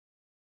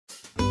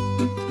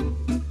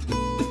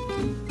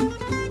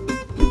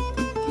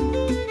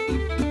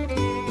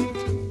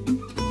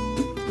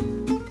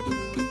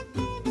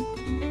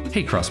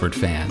Hey Crossword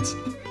fans!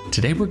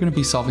 Today we're going to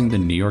be solving the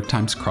New York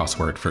Times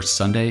crossword for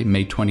Sunday,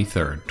 May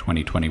 23rd,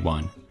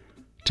 2021.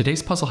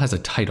 Today's puzzle has a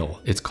title.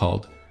 It's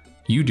called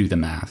You Do the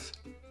Math.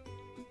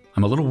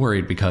 I'm a little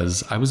worried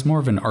because I was more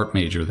of an art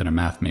major than a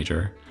math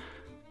major,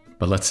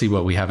 but let's see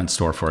what we have in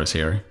store for us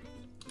here.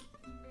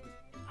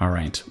 All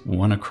right,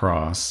 one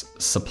across.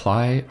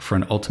 Supply for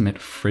an ultimate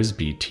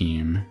frisbee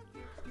team.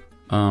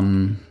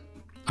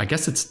 I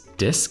guess it's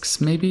discs,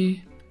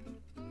 maybe?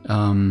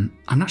 I'm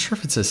not sure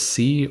if it's a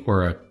C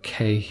or a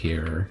K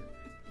here.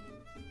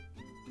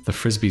 The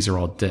frisbees are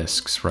all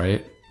discs,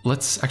 right?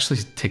 Let's actually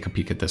take a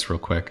peek at this real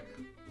quick.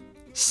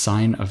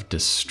 Sign of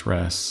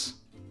distress.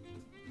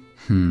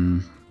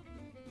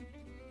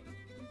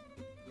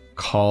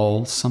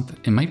 Call something.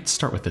 It might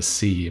start with a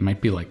C. It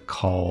might be like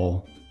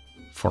call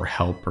for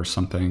help or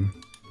something.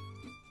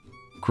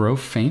 Grow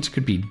faint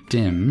could be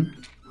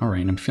dim. All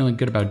right, I'm feeling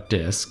good about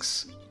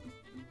discs.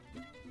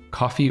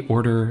 Coffee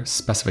order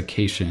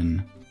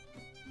specification.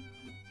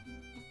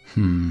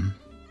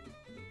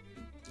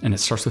 And it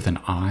starts with an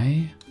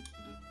I?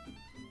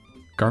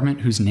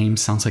 Garment whose name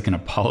sounds like an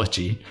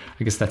apology.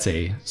 I guess that's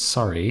a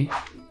sorry.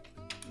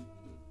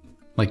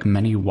 Like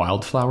many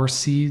wildflower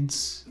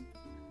seeds?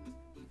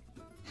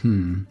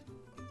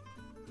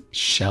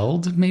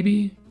 Shelled,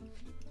 maybe?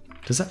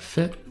 Does that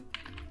fit?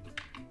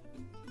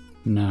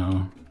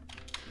 No.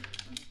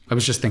 I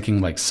was just thinking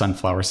like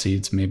sunflower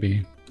seeds,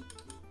 maybe.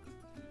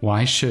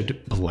 Why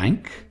should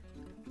blank?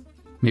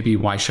 Maybe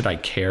why should I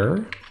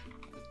care?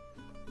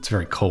 It's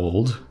very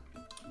cold.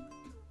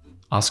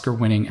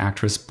 Oscar-winning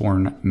actress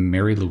born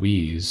Mary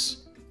Louise.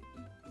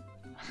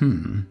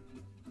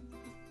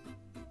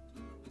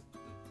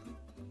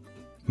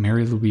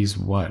 Mary Louise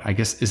what? I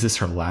guess, is this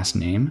her last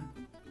name?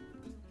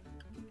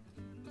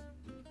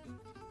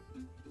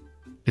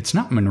 It's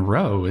not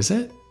Monroe, is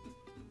it?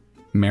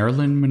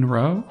 Marilyn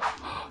Monroe?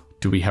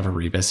 Do we have a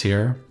rebus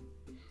here?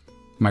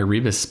 My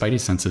rebus spidey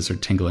senses are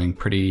tingling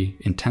pretty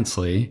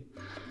intensely.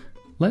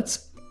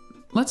 Let's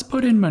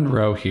put in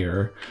Monroe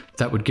here.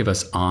 That would give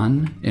us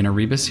on in a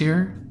rebus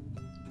here.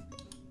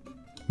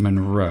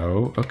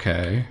 Monroe,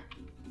 okay.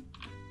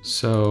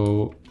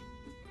 So,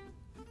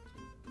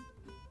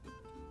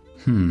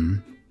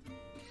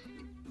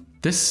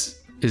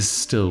 this is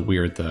still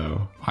weird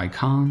though.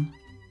 Icon?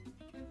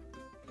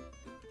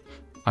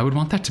 I would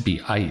want that to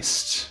be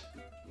iced.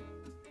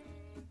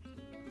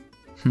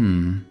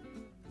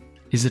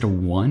 Is it a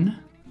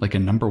 1? Like a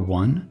number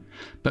 1?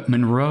 But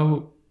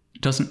Monroe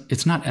doesn't,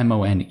 it's not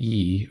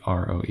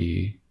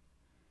M-O-N-E-R-O-E.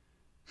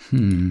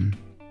 I'm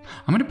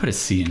gonna put a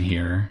C in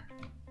here.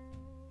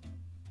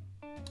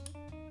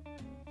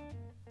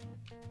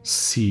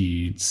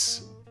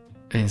 Seeds.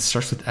 And it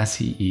starts with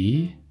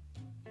S-E-E.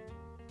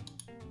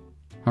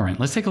 All right,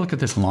 let's take a look at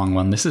this long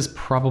one. This is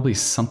probably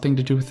something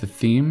to do with the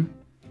theme.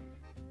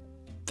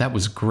 That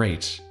was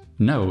great.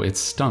 No, it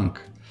stunk.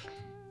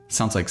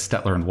 Sounds like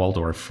Stettler and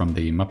Waldorf from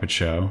the Muppet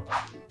Show.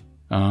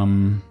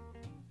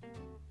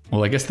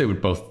 Well, I guess they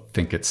would both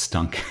think it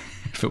stunk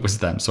if it was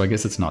them, so I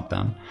guess it's not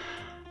them.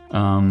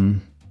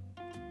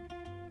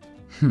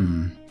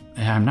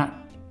 Yeah,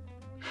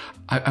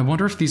 I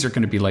wonder if these are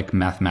going to be like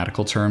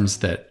mathematical terms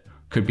that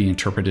could be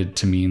interpreted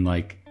to mean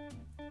like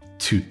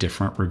two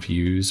different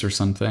reviews or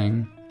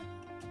something.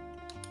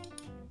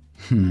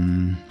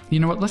 You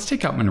know what? Let's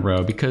take out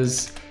Monroe,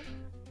 because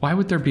why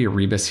would there be a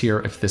rebus here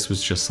if this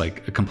was just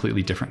like a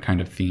completely different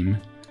kind of theme?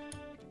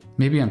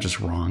 Maybe I'm just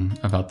wrong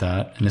about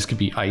that. And this could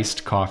be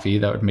iced coffee.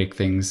 That would make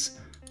things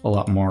a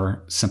lot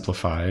more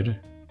simplified.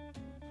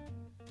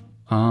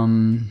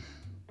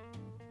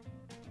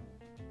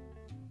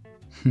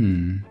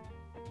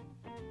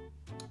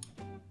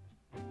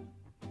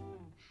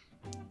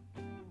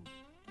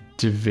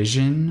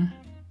 Division?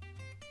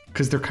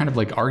 Because they're kind of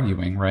like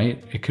arguing,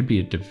 right? It could be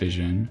a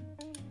division.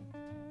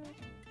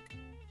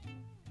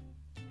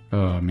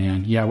 Oh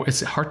man, yeah,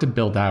 it's hard to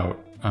build out.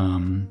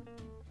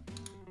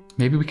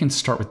 Maybe we can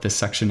start with this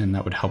section and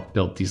that would help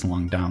build these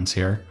long downs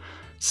here.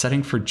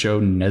 Setting for Joe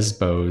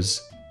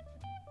Nesbo's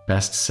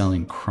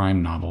best-selling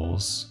crime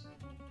novels.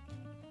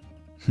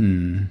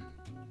 I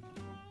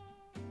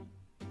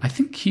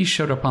think he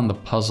showed up on the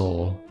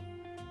puzzle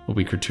a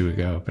week or two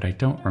ago, but I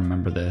don't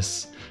remember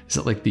this. Is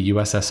it like the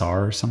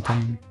USSR or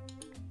something?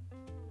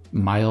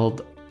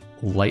 Mild,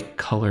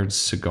 light-colored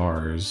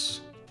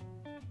cigars.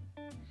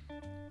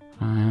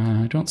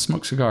 I don't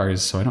smoke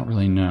cigars, so I don't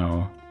really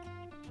know.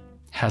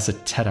 Has a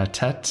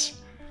tete-a-tete.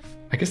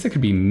 I guess that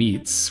could be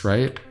meets,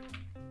 right?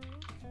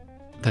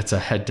 That's a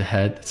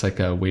head-to-head. It's like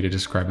a way to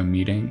describe a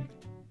meeting.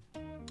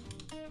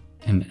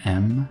 An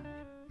M.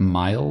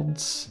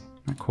 Milds?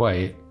 Not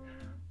quite.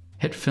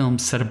 Hit film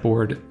set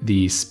aboard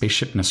the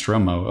spaceship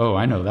Nostromo. Oh,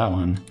 I know that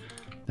one.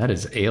 That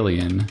is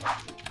Alien.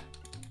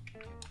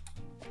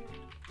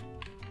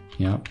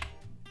 Yep.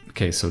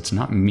 Okay, so it's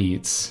not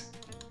meets.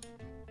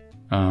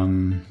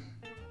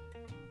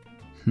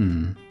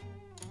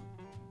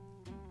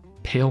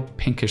 Pale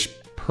pinkish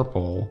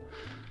purple.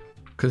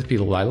 Could it be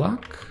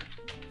lilac?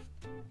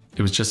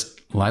 It was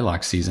just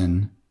lilac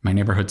season. My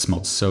neighborhood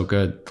smelled so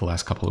good the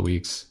last couple of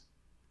weeks.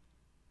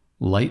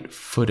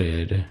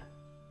 Light-footed.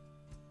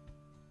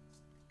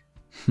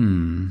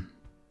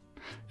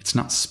 It's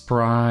not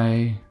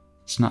spry.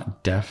 It's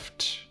not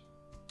deft.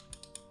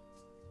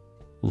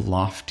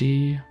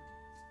 Lofty.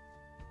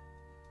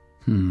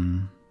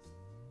 Is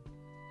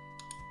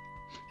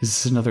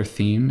this another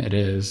theme? It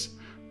is.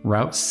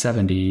 Route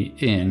 70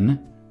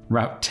 in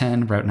Route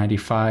 10, Route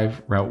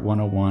 95, Route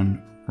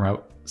 101,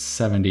 Route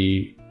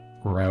 70,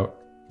 Route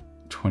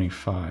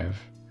 25.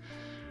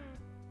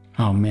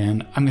 Oh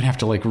man, I'm gonna have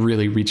to like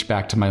really reach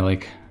back to my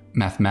like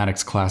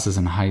mathematics classes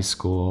in high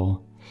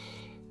school.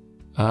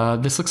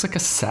 This looks like a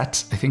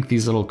set. I think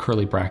these little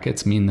curly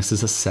brackets mean this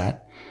is a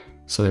set.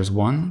 So there's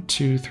 1,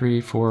 2, 3,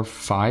 4,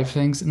 5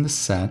 things in the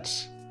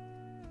set.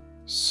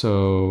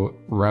 So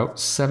Route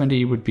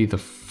 70 would be the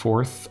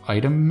 4th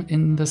item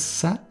in the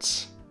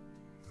set.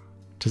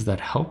 Does that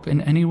help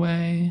in any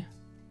way?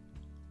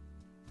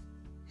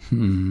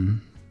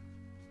 Not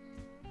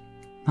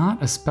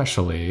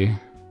especially.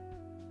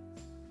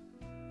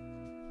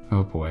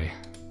 Oh boy.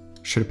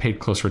 Should have paid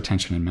closer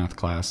attention in math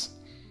class.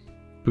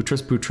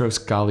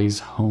 Boutros Ghali's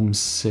home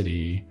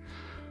city.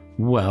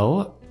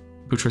 Well,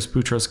 Boutros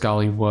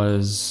Ghali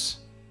was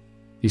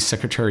the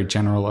Secretary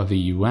General of the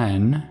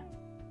UN.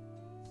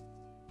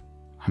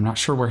 I'm not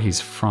sure where he's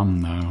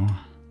from, though.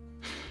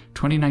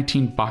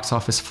 2019 box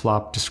office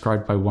flop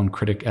described by one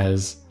critic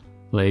as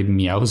Les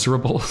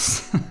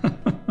Meowserables.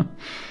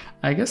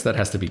 I guess that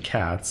has to be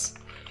cats.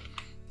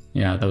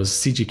 Yeah, those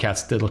CG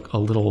cats did look a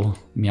little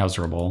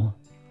meowserable.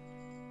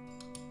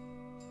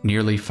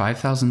 Nearly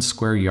 5,000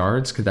 square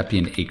yards. Could that be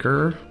an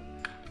acre?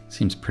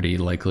 Seems pretty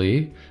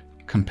likely.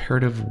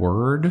 Comparative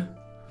word.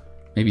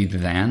 Maybe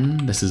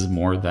than. This is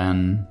more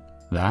than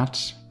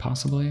that,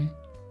 possibly.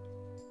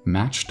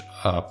 Matched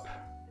up.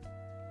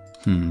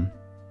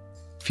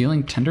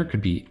 Feeling tender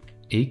could be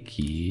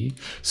achy.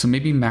 So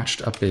maybe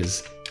matched up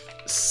is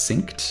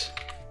synced.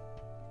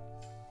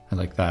 I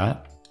like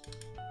that.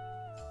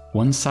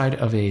 One side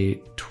of a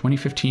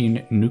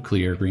 2015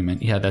 nuclear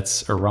agreement. Yeah,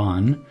 that's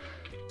Iran.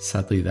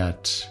 Sadly,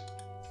 that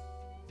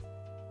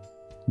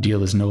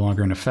deal is no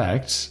longer in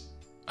effect.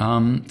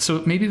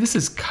 So maybe this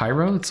is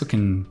Cairo. It's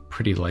looking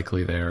pretty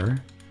likely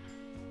there.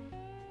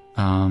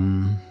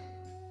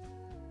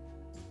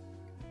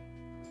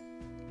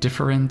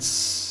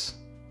 Difference.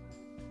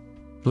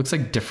 Looks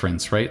like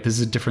difference, right? This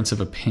is a difference of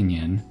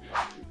opinion.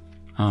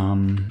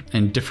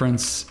 And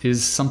difference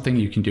is something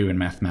you can do in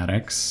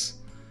mathematics.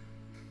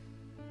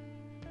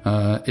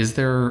 Is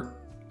there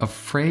a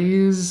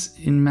phrase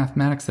in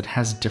mathematics that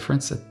has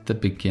difference at the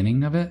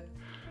beginning of it?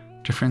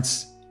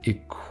 Difference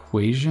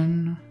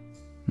equation?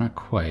 Not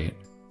quite.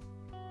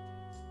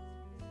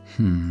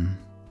 I'm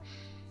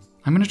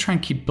gonna try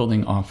and keep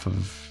building off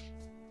of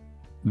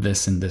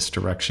this in this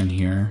direction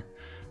here.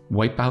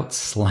 Wipe out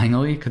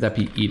slangily, could that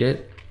be eat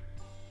it?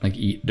 Like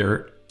eat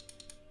dirt?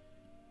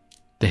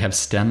 They have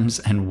stems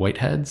and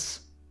whiteheads?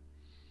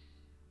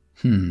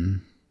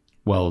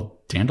 Well,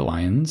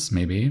 dandelions,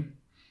 maybe.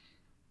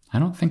 I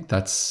don't think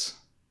that's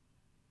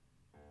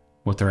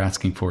what they're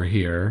asking for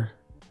here.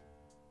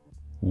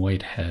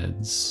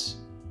 Whiteheads.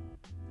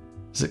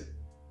 Is it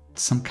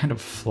some kind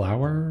of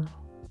flower?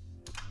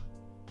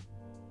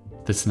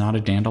 That's not a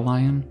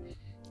dandelion?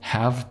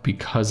 Have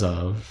because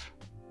of.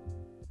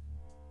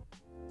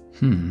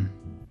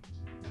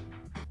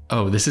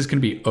 Oh, this is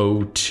going to be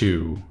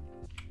O2.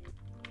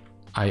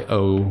 I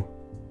owe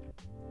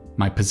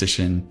my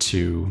position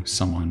to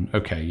someone.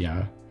 Okay,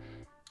 yeah.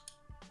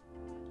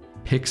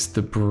 Picks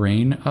the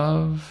brain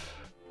of.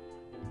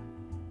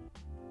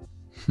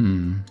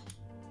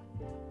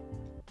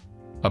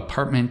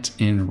 Apartment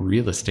in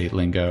real estate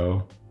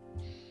lingo.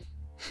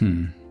 I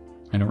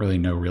don't really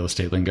know real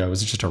estate lingo.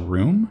 Is it just a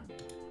room?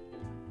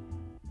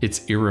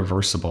 It's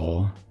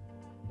irreversible.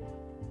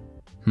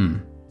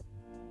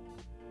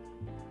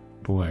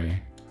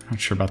 Boy, I'm not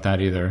sure about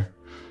that either.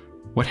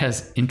 What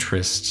has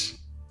interest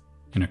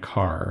in a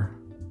car?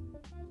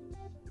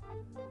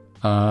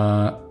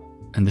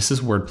 And this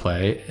is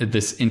wordplay.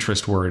 This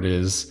interest word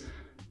is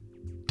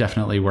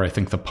definitely where I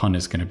think the pun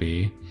is going to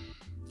be.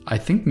 I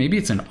think maybe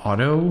it's an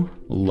auto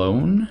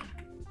loan.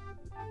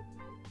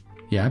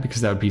 Yeah,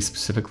 because that would be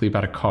specifically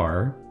about a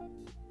car.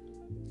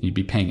 You'd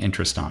be paying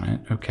interest on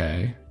it.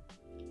 Okay.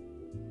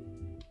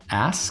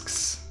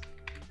 Asks?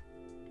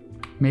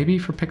 Maybe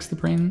for picks the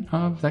brain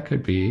of? That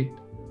could be.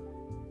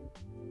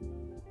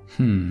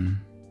 It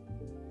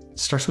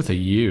starts with a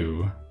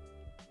U.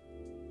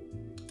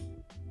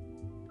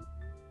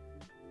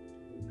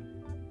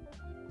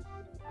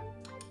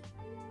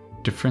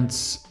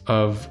 Difference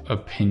of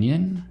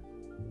opinion?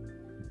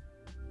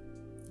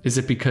 Is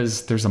it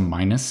because there's a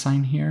minus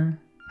sign here?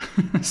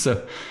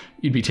 So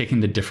you'd be taking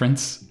the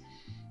difference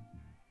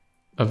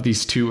of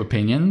these two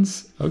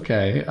opinions?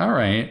 Okay, all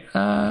right.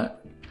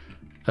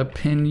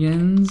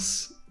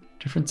 Opinions,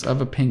 difference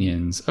of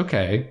opinions.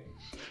 Okay.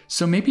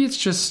 So maybe it's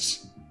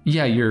just,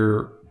 yeah,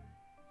 you're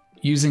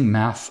using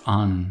math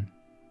on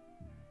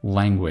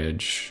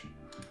language.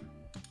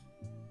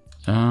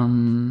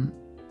 I'm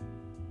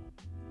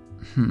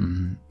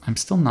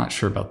still not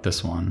sure about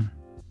this one.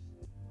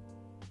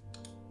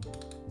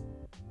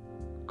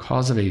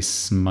 Cause of a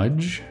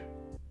smudge?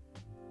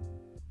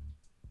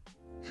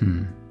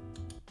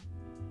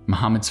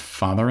 Muhammad's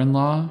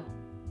father-in-law?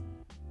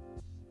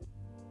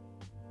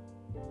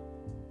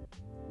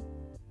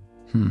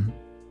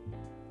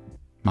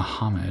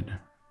 Muhammad.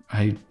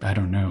 I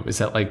don't know. Is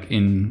that like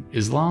in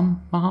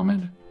Islam,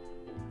 Muhammad?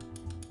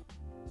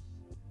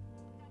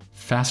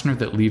 Fastener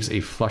that leaves a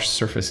flush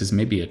surface is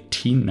maybe a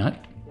T-nut?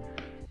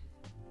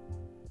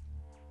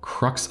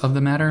 Crux of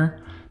the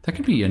matter? That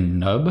could be a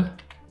nub.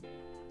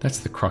 That's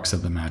the crux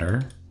of the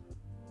matter.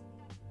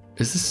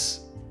 Is this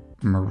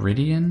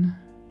meridian?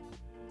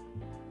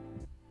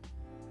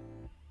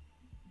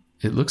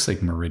 It looks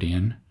like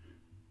meridian.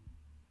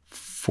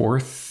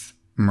 Fourth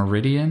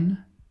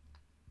meridian?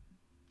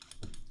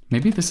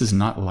 Maybe this is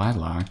not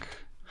lilac.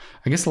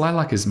 I guess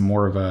lilac is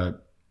more of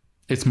a,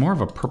 it's more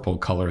of a purple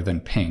color than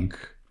pink.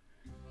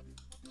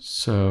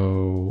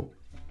 So,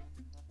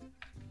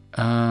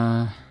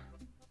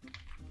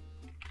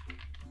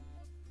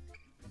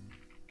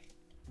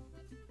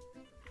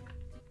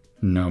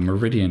 no,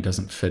 meridian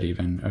doesn't fit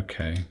even.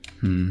 Okay.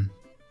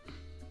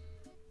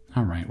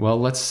 All right. Well,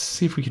 let's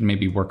see if we can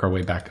maybe work our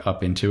way back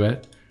up into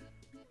it.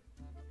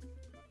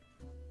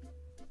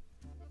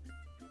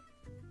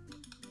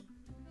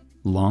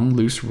 Long,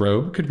 loose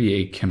robe could be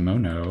a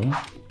kimono.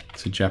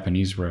 It's a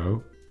Japanese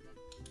robe.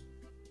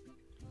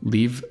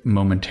 Leave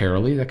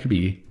momentarily. That could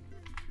be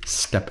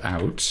step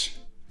out.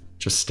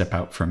 Just step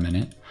out for a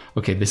minute.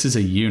 Okay, this is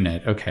a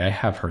unit. Okay, I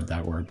have heard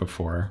that word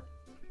before.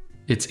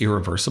 It's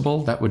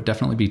irreversible. That would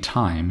definitely be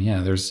time. Yeah,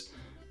 there's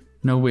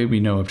no way we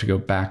know of to go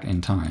back in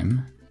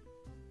time.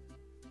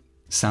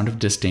 Sound of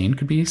disdain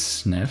could be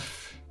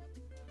sniff.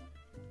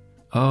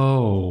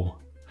 Oh,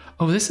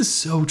 this is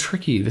so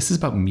tricky. This is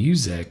about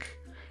music.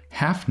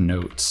 Half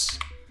notes,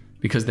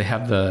 because they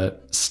have the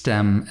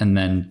stem and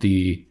then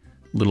the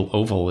little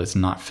oval is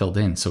not filled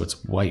in, so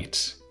it's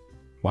white.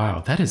 Wow,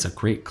 that is a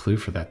great clue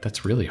for that.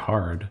 That's really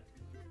hard.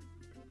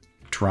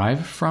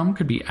 Drive from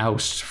could be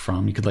oust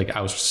from. You could like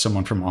oust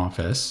someone from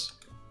office.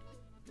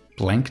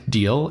 Blank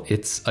deal,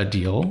 it's a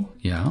deal,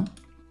 yeah.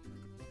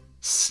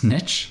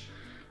 Snitch.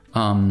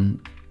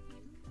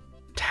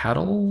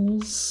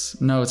 Tattles?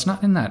 No, it's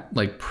not in that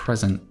like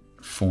present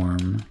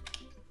form.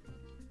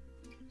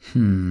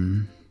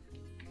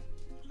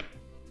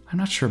 I'm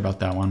not sure about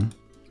that one.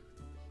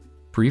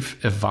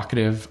 Brief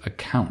evocative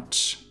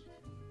account.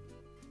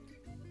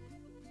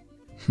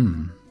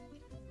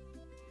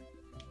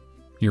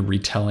 You're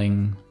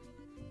retelling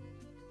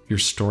your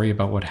story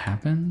about what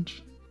happened?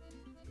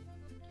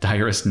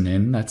 Diarist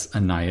Nin, that's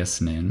Anais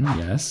Nin,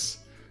 yes.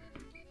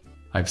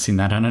 I've seen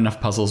that on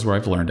enough puzzles where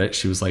I've learned it.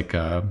 She was like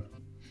a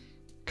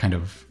kind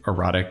of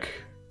erotic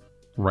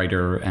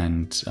writer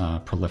and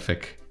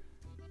prolific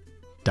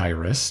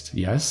diarist.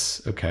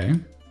 Yes, okay.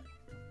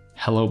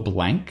 Hello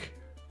Blank,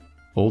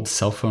 old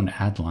cell phone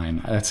ad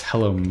line. That's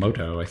Hello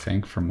Moto, I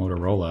think, for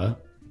Motorola.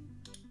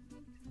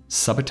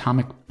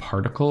 Subatomic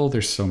particle,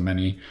 there's so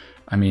many.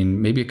 I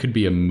mean, maybe it could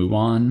be a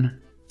muon.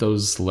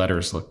 Those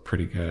letters look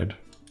pretty good.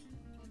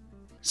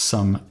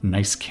 Some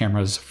nice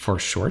cameras for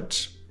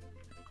short.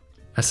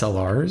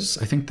 SLRs,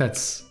 I think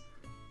that's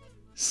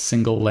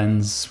single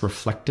lens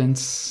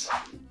reflectance,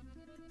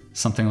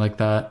 something like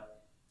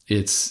that.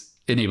 It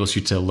enables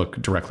you to look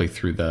directly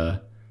through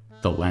the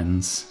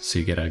lens, so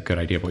you get a good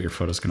idea of what your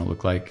photo's gonna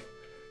look like.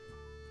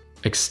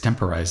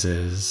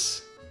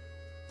 Extemporizes.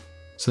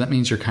 So that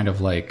means you're kind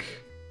of like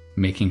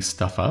making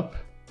stuff up.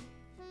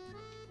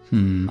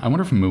 I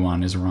wonder if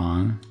muon is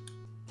wrong.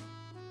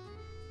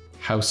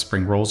 How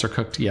spring rolls are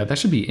cooked. Yeah, that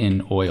should be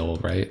in oil,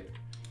 right?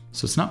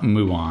 So it's not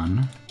muon.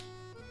 I'm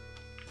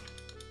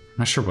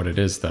not sure what it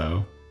is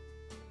though.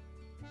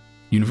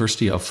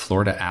 University of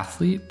Florida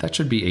athlete? That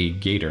should be a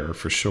gator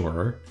for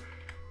sure.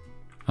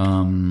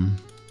 Can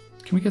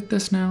we get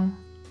this now?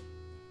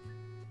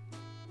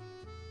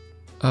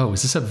 Oh,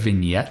 is this a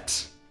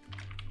vignette?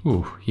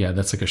 Ooh, yeah,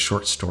 that's like a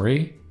short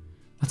story.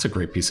 That's a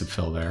great piece of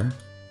fill there.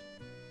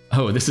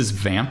 Oh, this is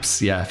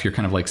vamps. Yeah, if you're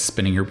kind of like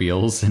spinning your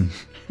wheels and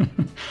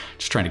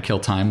just trying to kill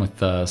time with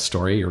the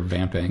story, you're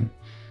vamping.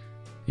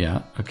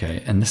 Yeah,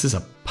 okay. And this is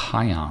a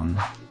pion.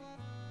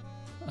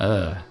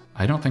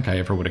 I don't think I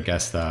ever would have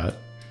guessed that.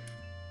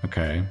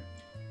 Okay.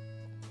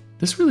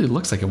 This really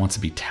looks like it wants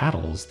to be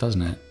tattles,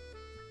 doesn't it?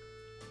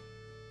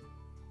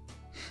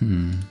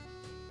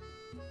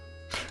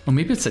 Well,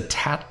 maybe it's a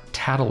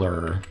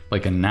tattler,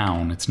 like a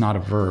noun. It's not a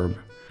verb.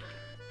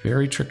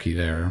 Very tricky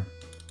there.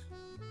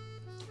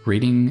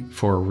 Rating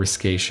for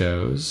risque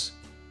shows.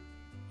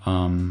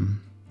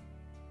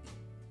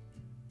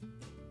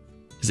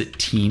 Is it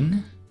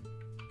teen?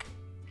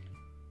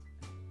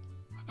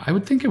 I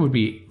would think it would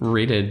be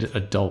rated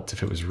adult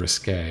if it was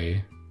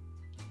risque.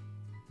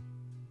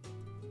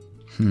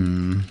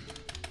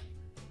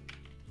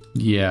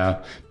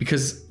 Yeah,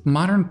 because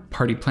modern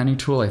party planning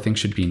tool I think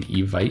should be an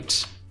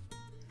Evite.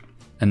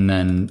 And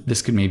then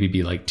this could maybe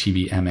be like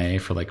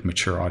TVMA for like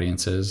mature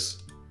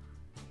audiences.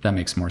 That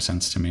makes more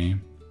sense to me.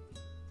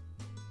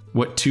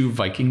 What two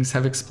Vikings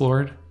have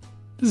explored?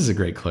 This is a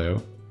great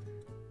clue.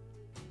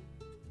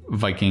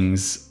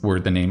 Vikings were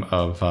the name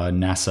of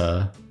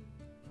NASA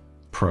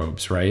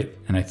probes, right?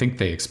 And I think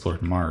they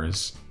explored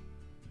Mars.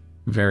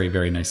 Very,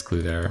 very nice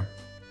clue there.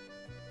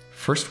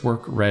 First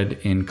work read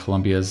in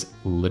Columbia's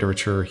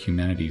Literature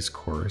Humanities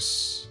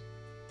course.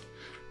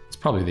 It's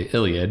probably the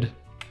Iliad.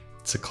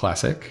 It's a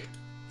classic.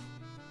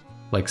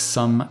 Like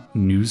some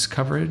news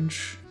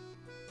coverage.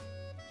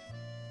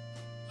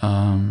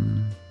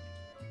 I'm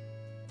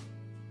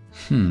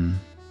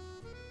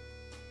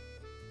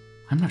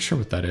not sure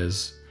what that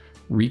is.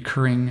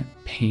 Recurring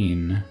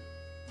pain.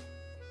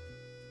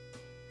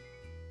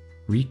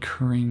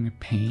 Recurring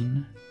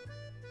pain?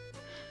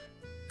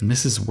 And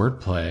this is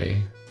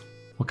wordplay.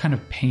 What kind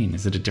of pain?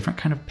 Is it a different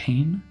kind of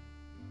pain?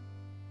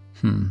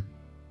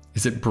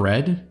 Is it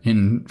bread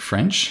in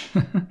French?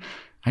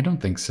 I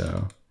don't think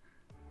so.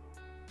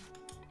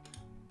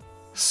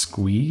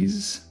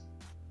 Squeeze?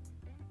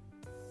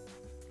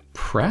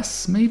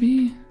 Press,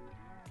 maybe?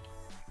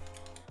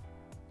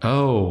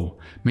 Oh,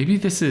 maybe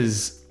this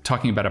is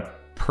talking about a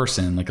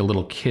person, like a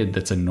little kid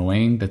that's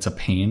annoying, that's a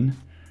pain.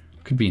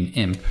 Could be an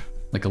imp,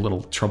 like a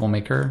little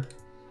troublemaker.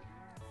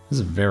 This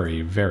is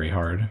very, very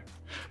hard.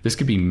 This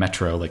could be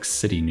Metro, like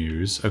city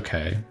news.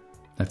 Okay,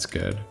 that's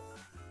good.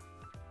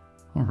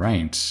 All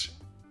right.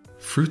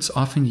 Fruits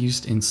often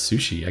used in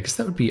sushi. I guess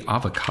that would be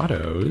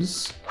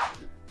avocados.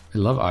 I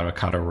love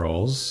avocado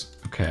rolls.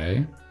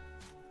 Okay.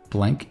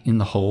 Blank in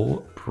the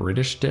hole,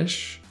 British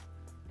dish.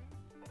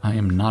 I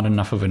am not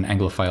enough of an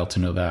Anglophile to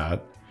know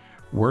that.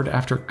 Word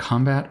after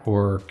combat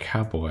or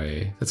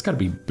cowboy. That's got to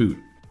be boot.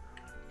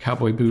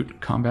 Cowboy boot,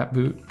 combat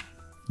boot.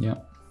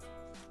 Yep.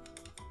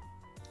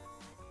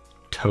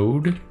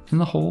 Toad in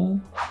the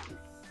hole?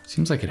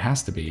 Seems like it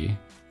has to be.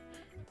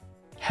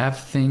 Have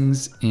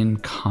things in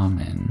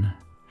common.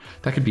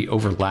 That could be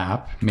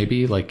overlap,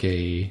 maybe like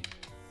a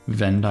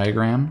Venn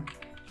diagram.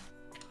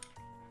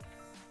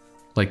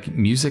 Like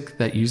music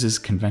that uses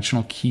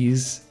conventional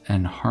keys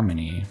and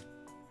harmony.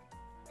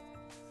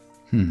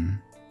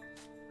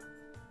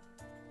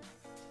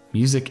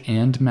 Music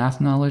and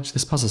math knowledge?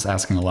 This puzzle's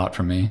asking a lot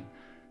from me.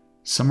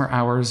 Summer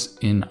hours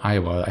in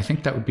Iowa. I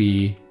think that would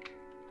be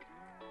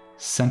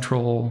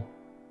Central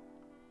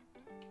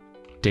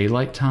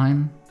Daylight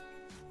Time.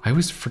 I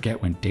always forget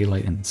when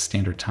daylight and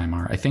standard time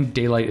are. I think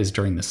daylight is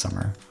during the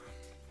summer.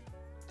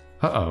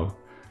 Uh-oh.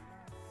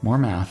 More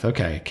math.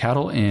 Okay.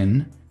 Cattle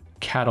in,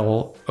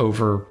 cattle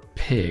over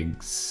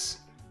pigs.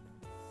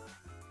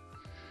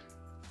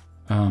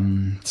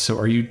 So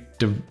are you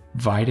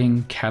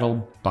dividing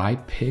cattle by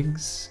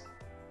pigs?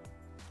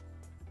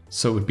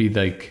 So it would be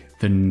like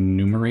the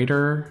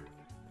numerator.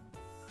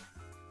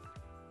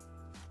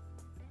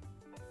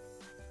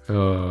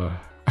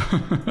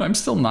 I'm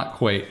still not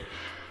quite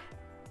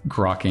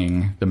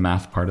grokking the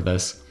math part of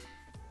this.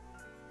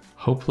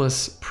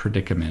 Hopeless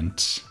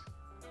predicament.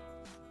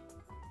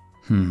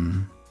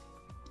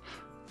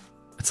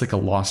 It's like a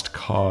lost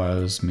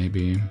cause,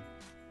 maybe.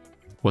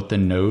 What the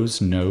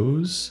nose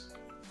knows?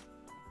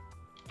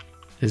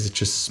 Is it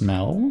just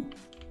smell?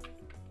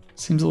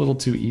 Seems a little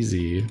too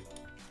easy.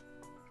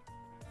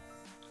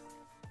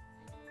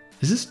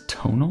 Is this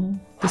tonal?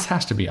 This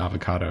has to be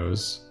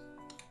avocados.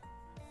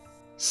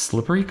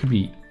 Slippery could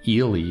be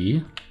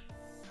eely,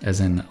 as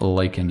in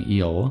like an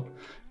eel.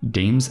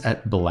 Dames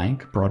at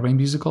Blank, Broadway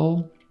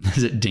musical?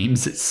 Is it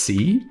Dames at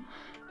Sea?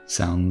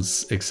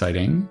 Sounds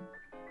exciting.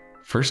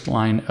 First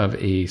line of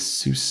a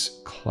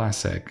Seuss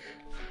classic.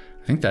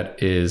 I think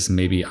that is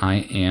maybe I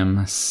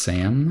Am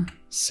Sam.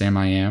 Sam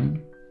I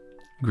Am.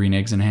 Green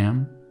eggs and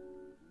ham.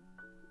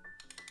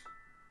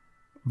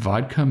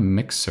 Vodka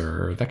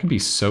mixer. That could be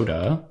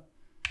soda.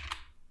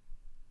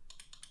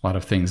 A lot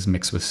of things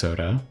mix with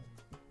soda.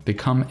 They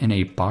come in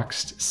a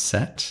boxed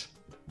set.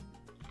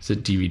 Is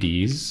it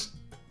DVDs?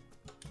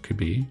 Could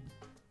be.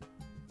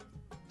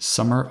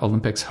 Summer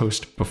Olympics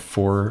host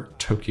before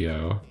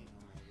Tokyo.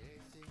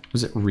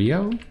 Was it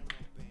Rio?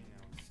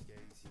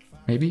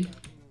 Maybe?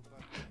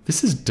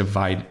 This is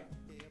divided,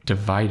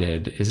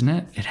 isn't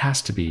it? It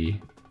has to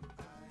be.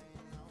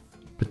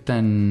 But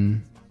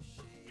then...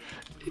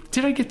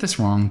 Did I get this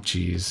wrong?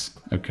 Jeez.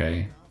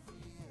 Okay.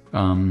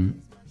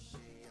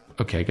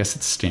 Okay, I guess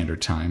it's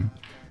standard time.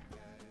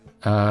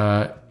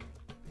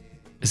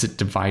 Is it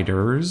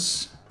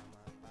dividers?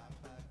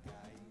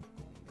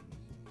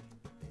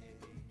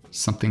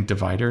 Something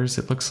dividers?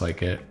 It looks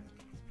like it.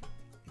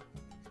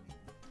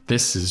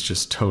 This is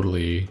just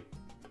totally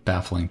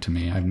baffling to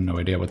me. I have no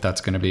idea what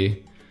that's going to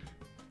be.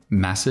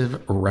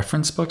 Massive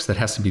reference books? That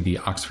has to be the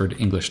Oxford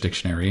English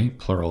Dictionary,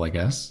 plural, I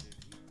guess.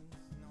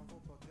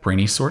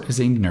 Brainy sort is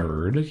a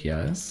nerd,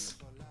 yes.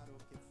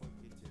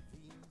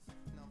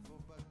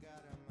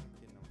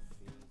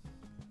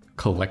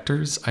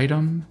 Collector's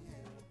item?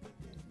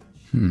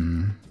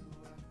 Boy,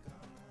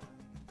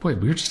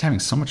 we were just having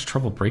so much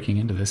trouble breaking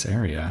into this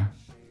area.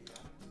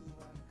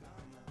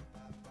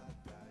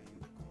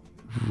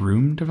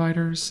 Room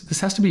dividers? This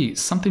has to be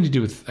something to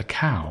do with a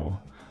cow.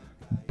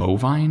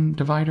 Bovine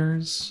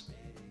dividers?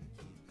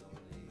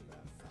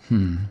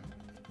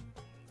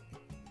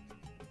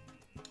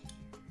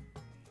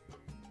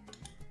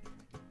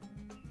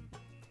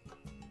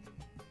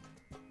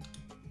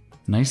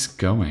 Nice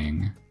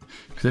going.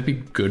 Could that be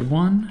good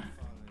one?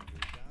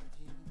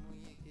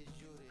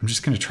 I'm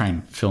just going to try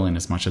and fill in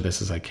as much of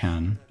this as I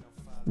can.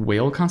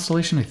 Whale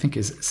constellation, I think,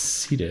 is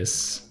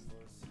Cetus,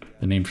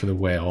 the name for the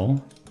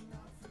whale.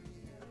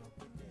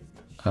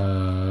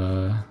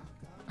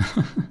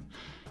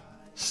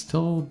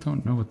 Still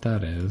don't know what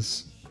that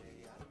is.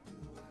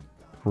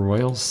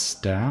 Royal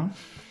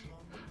staff?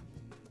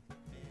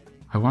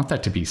 I want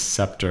that to be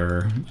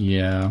scepter.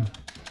 Yeah.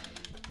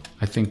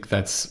 I think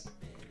that's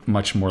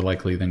much more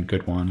likely than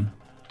good one.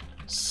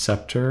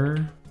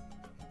 Scepter.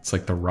 It's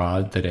like the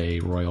rod that a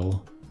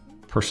royal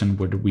person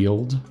would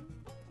wield.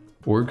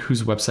 Org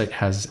whose website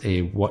has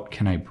a what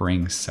can I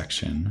bring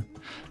section.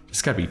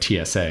 It's gotta be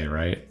TSA,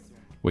 right?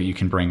 What you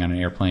can bring on an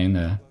airplane,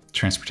 the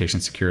Transportation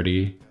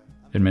Security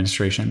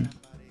Administration.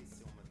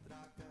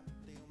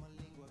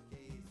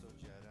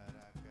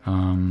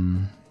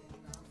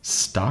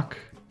 Stock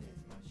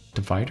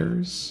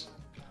dividers?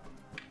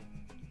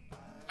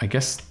 I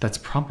guess that's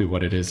probably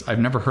what it is. I've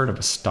never heard of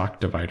a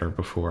stock divider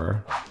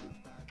before.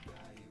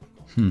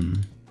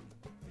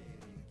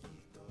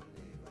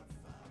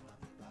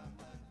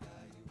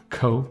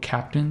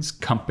 Co-captains,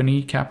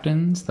 company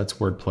captains, that's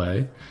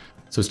wordplay.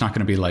 So it's not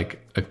going to be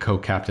like a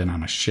co-captain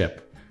on a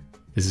ship.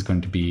 This is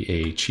going to be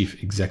a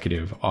chief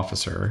executive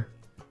officer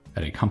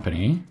at a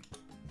company.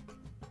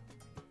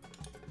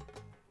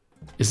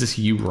 Is this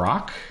you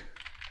rock?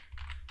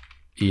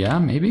 Yeah,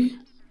 maybe.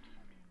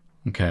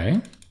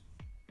 Okay.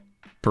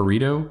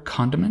 Burrito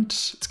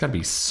condiment. It's got to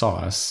be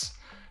sauce.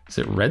 Is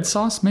it red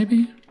sauce,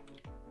 maybe?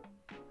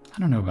 I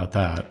don't know about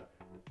that.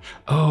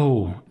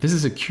 Oh, this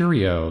is a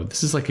curio.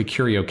 This is like a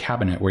curio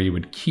cabinet where you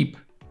would keep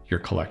your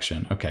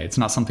collection. Okay, it's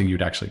not something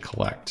you'd actually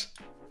collect.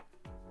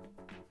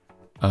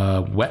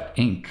 Wet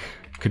ink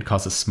could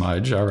cause a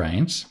smudge. All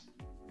right.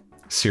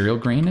 Cereal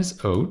grain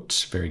is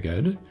oat. Very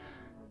good.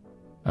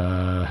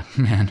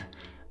 Man,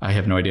 I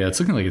have no idea. It's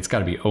looking like it's got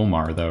to be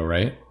Omar though,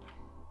 right?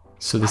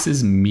 So this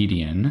is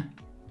median.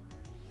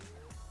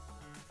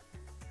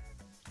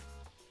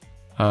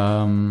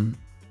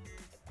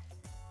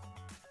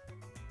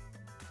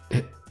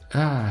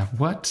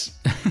 What?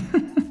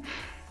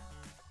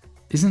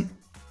 Isn't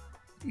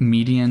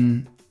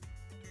median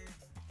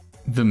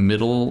the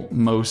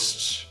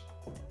middlemost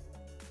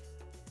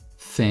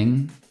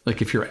thing?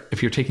 Like if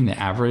you're taking the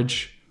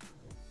average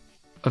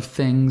of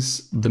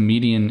things, the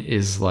median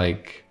is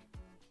like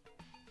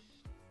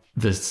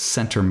the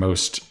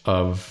centermost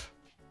of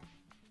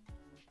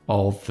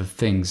all the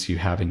things you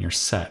have in your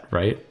set,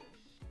 right?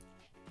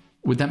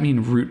 Would that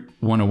mean root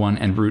 101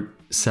 and root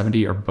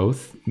 70 are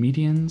both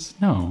medians?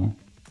 No.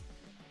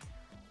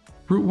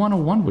 Root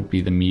 101 would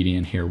be the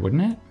median here,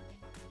 wouldn't it?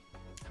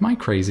 Am I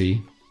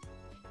crazy?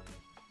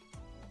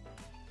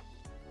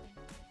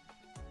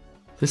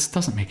 This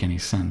doesn't make any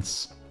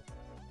sense.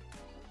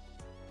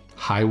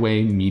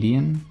 Highway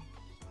median?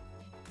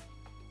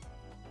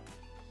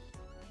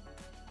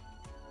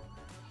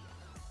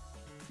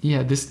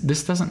 Yeah,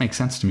 this doesn't make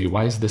sense to me.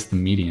 Why is this the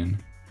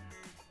median?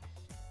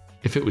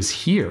 If it was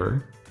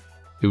here,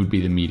 it would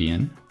be the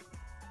median.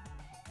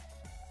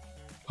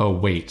 Oh,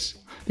 wait.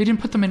 They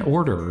didn't put them in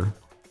order.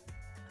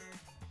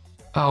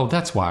 Oh,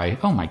 that's why.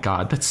 Oh my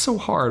God, that's so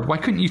hard. Why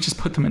couldn't you just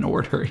put them in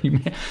order?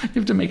 You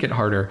have to make it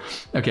harder.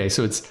 Okay,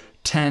 so it's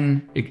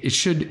 10. It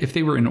should, if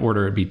they were in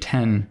order, it'd be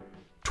 10,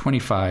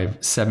 25,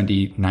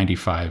 70,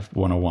 95,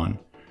 101.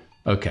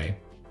 Okay.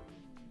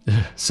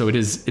 So it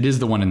is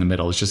the one in the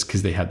middle. It's just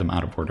because they had them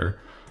out of order.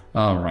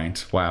 All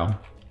right. Wow.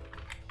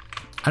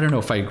 I don't know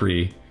if I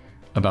agree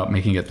about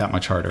making it that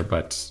much harder,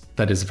 but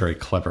that is a very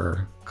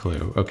clever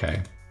clue.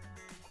 Okay.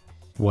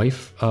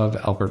 Wife of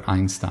Albert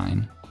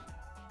Einstein.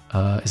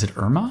 Is it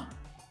Irma?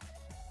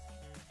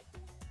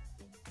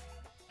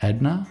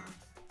 Edna?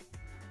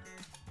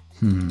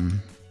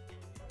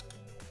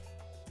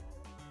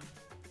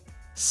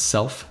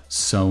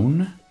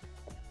 Self-sewn?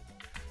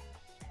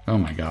 Oh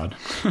my God.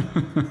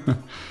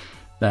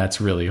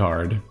 That's really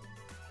hard.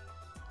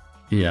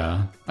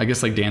 Yeah, I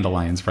guess like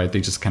dandelions, right?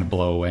 They just kind of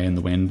blow away in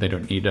the wind. They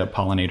don't need a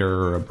pollinator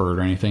or a bird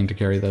or anything to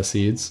carry the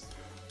seeds.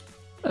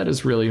 That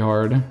is really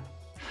hard.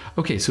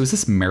 Okay, so is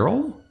this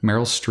Meryl?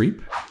 Meryl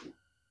Streep?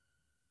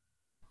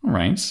 All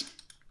right.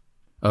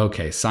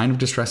 Okay, sign of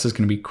distress is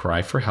going to be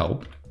cry for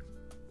help.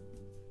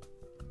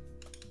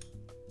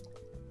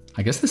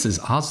 I guess this is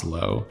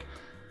Oslo.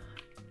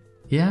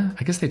 Yeah,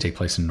 I guess they take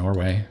place in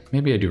Norway.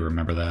 Maybe I do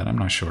remember that. I'm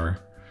not sure.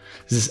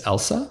 Is this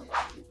Elsa?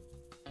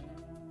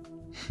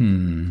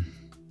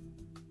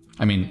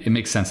 I mean, it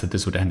makes sense that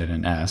this would end in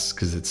an S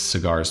because it's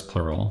cigars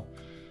plural.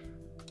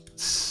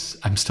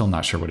 I'm still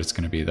not sure what it's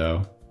going to be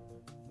though.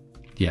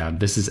 Yeah,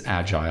 this is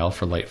agile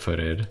for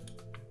light-footed.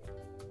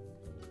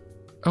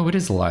 Oh, it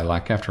is a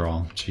lilac after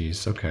all.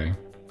 Jeez, okay.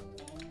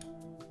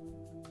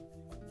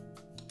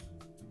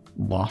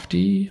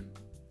 Lofty?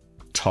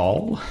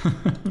 Tall?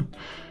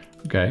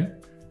 Okay.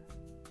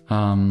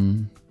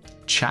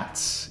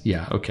 Chats?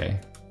 Yeah, okay.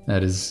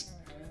 That is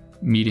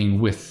meeting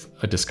with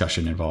a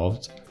discussion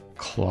involved.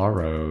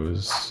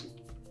 Claros.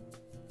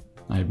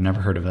 I've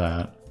never heard of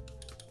that.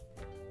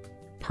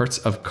 Parts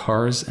of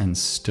cars and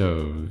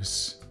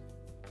stoves.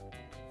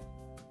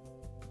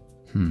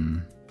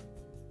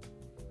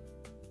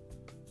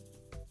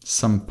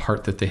 Some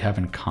part that they have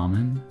in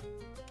common.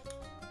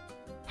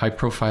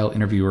 High-profile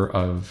interviewer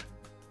of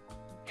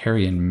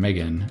Harry and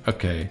Meghan.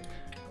 Okay.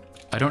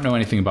 I don't know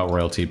anything about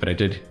royalty, but I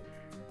did...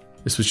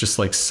 This was just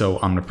like so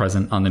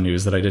omnipresent on the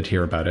news that I did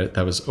hear about it.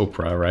 That was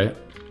Oprah, right?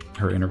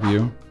 Her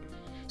interview.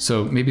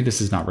 So maybe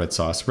this is not red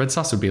sauce. Red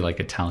sauce would be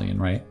like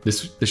Italian, right?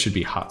 This should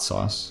be hot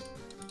sauce.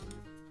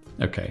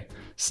 Okay.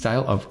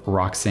 Style of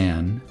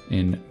Roxanne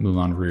in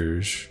Moulin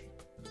Rouge.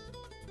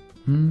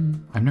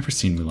 I've never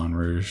seen Moulin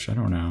Rouge. I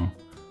don't know.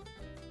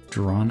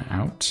 Drawn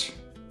out.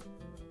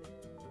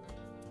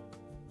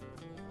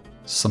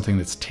 Something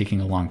that's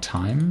taking a long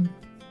time.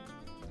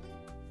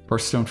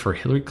 Birthstone for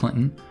Hillary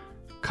Clinton,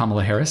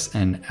 Kamala Harris,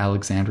 and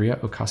Alexandria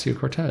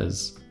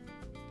Ocasio-Cortez.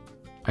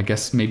 I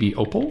guess maybe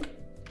opal?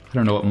 I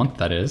don't know what month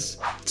that is.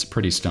 It's a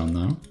pretty stone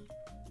though.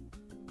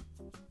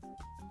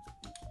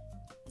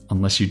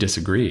 Unless you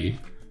disagree.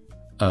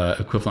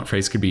 Equivalent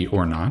phrase could be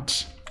or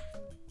not.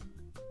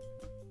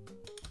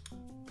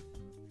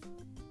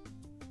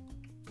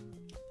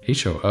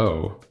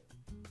 HOO.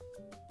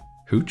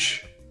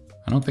 Hooch?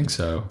 I don't think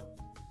so.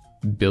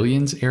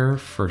 Billions error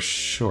for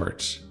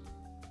short.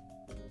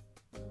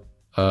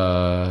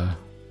 I'm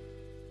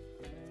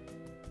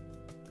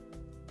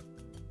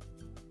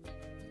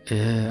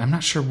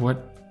not sure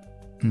what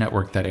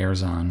network that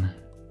airs on.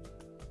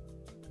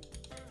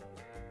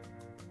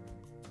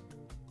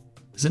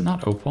 Is it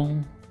not Opal?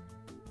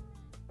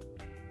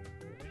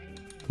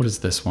 What is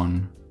this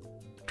one?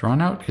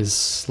 Drawn out is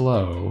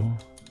slow.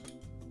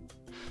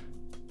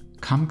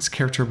 Comics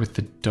character with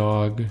the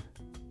dog,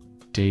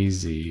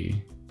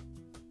 Daisy.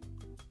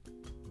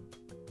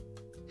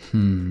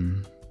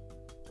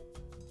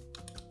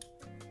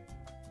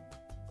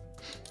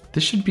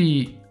 This should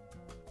be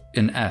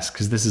an S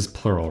because this is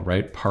plural,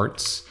 right?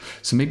 Parts.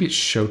 So maybe it's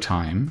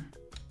Showtime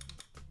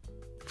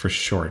for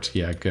short.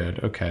 Yeah,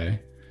 good.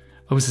 Okay.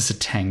 Oh, is this a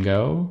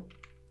tango?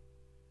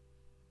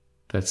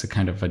 That's a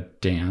kind of a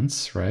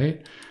dance,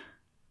 right?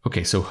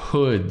 Okay, so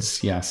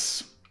hoods.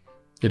 Yes.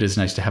 It is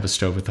nice to have a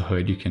stove with a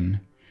hood. You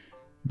can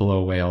blow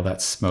away all that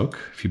smoke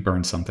if you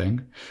burn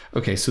something.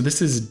 Okay, so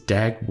this is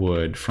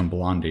Dagwood from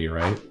Blondie,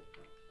 right?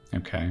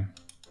 Okay.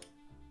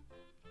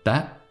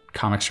 That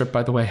comic strip,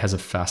 by the way, has a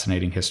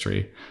fascinating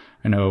history.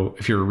 I know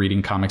if you're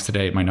reading comics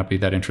today, it might not be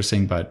that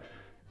interesting, but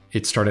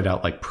it started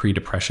out like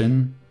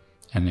pre-Depression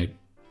and it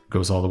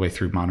goes all the way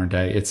through modern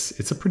day.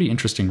 It's a pretty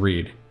interesting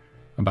read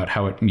about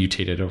how it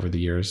mutated over the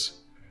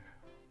years.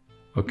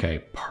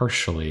 Okay,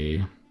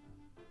 partially.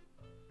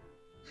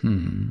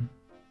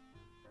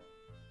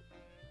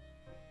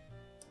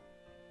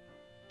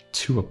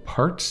 Two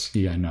apart?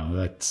 Yeah, no,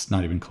 that's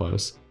not even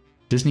close.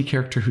 Disney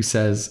character who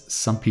says,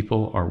 "Some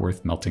people are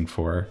worth melting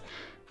for."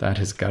 That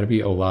has got to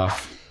be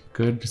Olaf.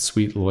 Good,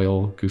 sweet,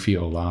 loyal, goofy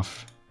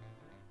Olaf.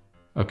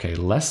 Okay,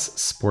 less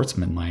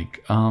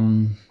sportsmanlike.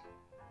 I'm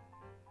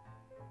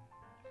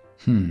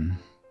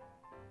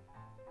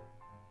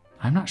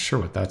not sure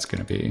what that's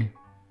going to be.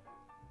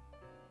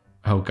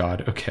 Oh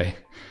God, okay.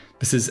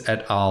 This is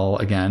et al.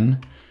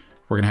 Again.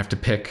 We're going to have to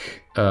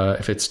pick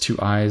if it's two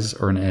I's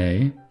or an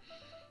A.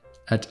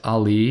 Et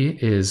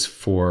ali is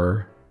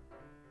for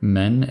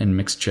men and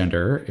mixed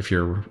gender, if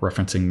you're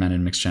referencing men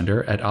and mixed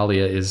gender. Et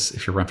alia is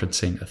if you're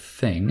referencing a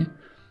thing.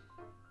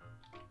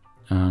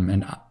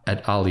 And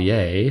et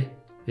alie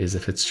is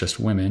if it's just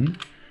women.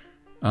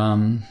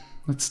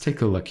 Let's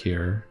take a look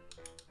here.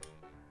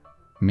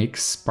 Make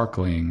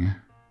sparkling.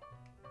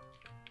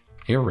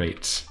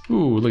 Aerate.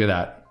 Ooh, look at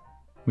that.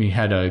 We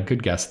had a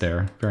good guess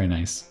there. Very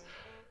nice.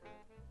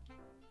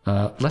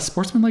 Less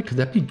sportsmanlike, could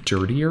that be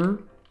dirtier?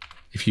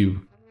 If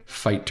you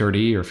fight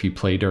dirty or if you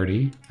play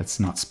dirty, that's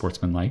not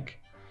sportsmanlike.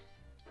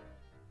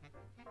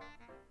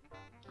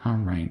 All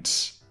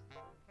right.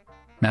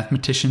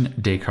 Mathematician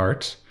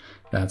Descartes,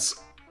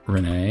 that's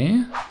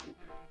Renee.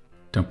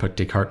 Don't put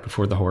Descartes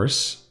before the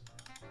horse.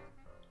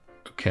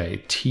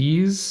 Okay,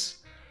 tease.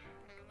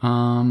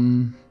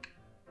 Rag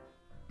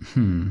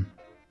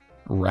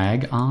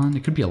on,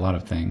 it could be a lot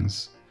of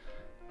things.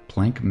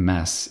 Blank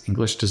mess,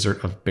 English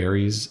dessert of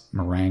berries,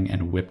 meringue,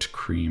 and whipped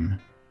cream.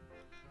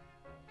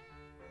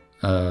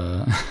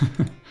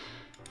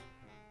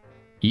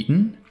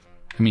 Eton?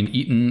 I mean,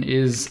 Eton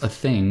is a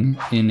thing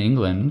in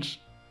England.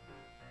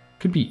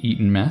 Could be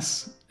Eton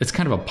mess. It's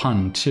kind of a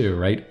pun too,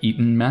 right?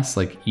 Eton mess,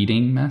 like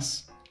eating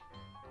mess.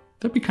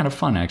 That'd be kind of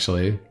fun,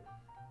 actually.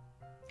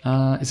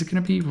 Is it gonna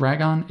be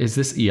Ragon? Is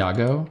this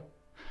Iago?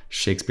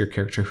 Shakespeare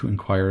character who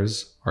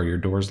inquires, "Are your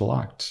doors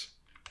locked?"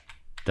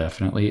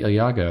 Definitely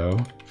Iago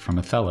from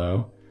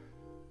Othello.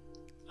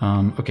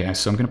 Okay,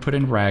 so I'm gonna put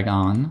in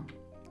Ragon.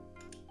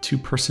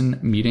 Two-person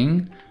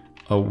meeting,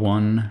 a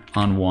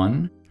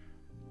one-on-one,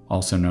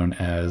 also known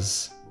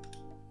as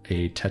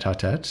a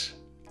tete-a-tete.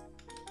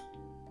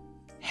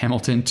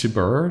 Hamilton to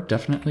Burr,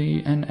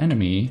 definitely an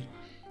enemy.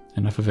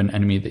 Enough of an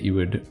enemy that you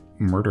would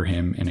murder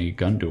him in a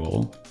gun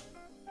duel.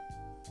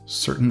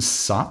 Certain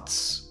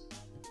sots.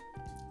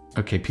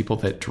 Okay, people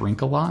that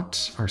drink a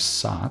lot are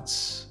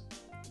sots.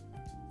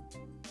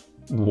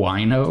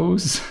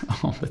 Winos?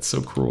 Oh, that's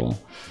so cruel.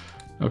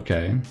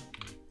 Okay.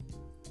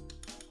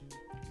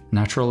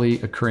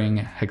 Naturally occurring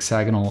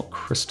hexagonal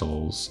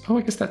crystals. Oh,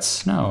 I guess that's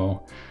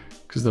snow,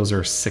 because those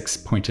are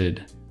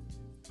 6-pointed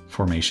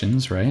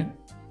formations, right?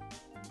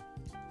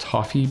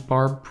 Toffee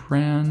bar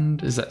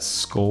brand, is that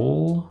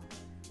Skull?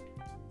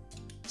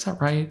 Is that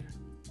right?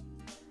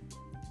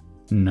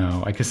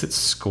 No, I guess it's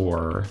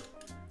Score,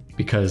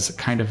 because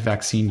kind of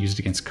vaccine used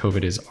against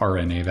COVID is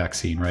RNA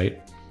vaccine,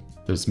 right?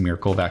 Those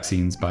miracle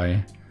vaccines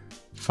by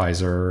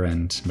Pfizer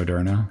and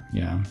Moderna,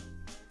 yeah.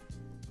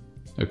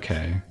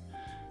 Okay.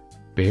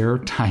 Bear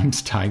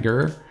times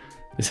tiger.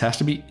 This has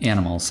to be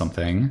animal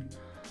something.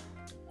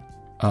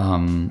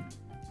 And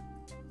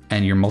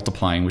you're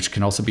multiplying, which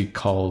can also be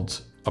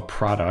called a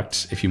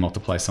product if you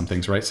multiply some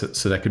things, right?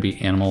 So that could be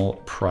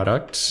animal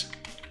product.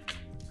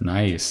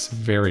 Nice,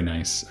 very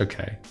nice.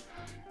 Okay.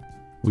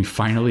 We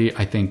finally,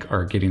 I think,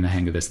 are getting the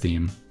hang of this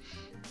theme.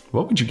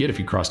 What would you get if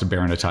you crossed a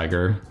bear and a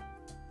tiger?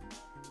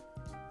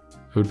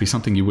 It would be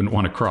something you wouldn't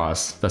want to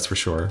cross, that's for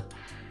sure.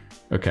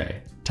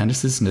 Okay,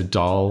 tennis's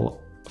Nadal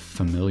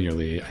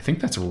familiarly. I think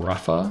that's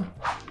Rafa,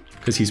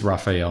 because he's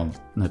Rafael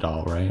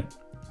Nadal, right?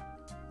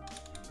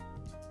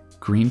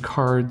 Green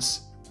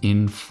cards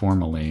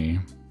informally.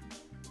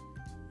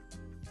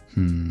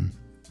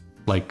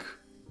 Like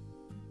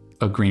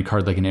a green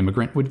card like an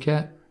immigrant would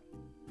get?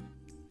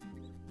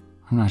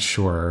 I'm not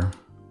sure.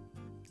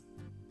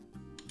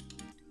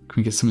 Can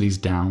we get some of these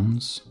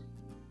downs?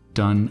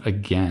 Done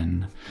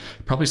again.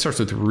 Probably starts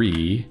with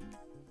re.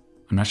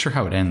 I'm not sure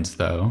how it ends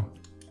though.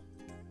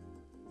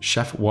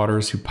 Chef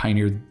Waters, who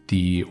pioneered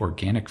the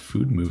organic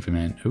food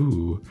movement.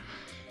 Ooh,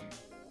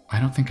 I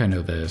don't think I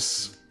know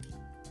this.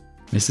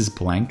 Mrs.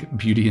 Blank,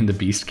 Beauty and the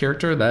Beast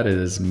character? That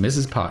is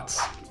Mrs.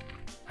 Potts.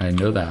 I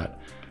know that.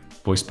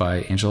 Voiced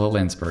by Angela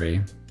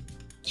Lansbury.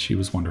 She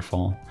was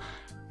wonderful.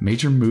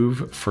 Major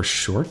move for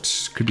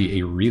Shortz could be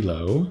a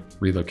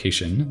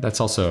relocation. That's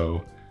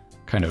also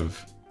kind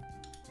of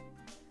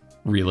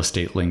real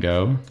estate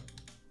lingo.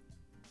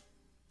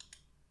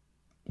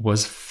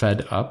 Was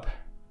fed up.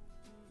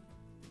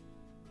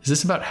 Is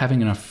this about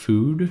having enough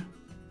food?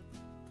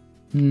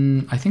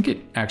 I think it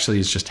actually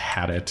is just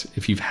had it.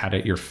 If you've had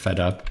it, you're fed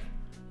up.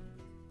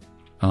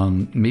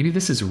 Maybe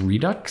this is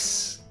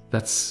redux.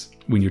 That's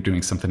when you're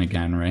doing something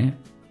again, right?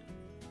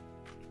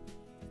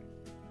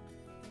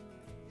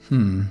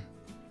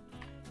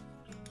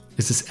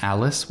 Is this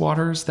Alice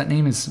Waters? That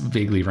name is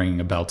vaguely ringing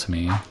a bell to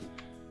me.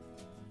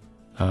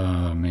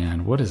 Oh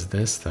man, what is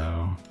this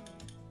though?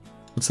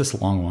 What's this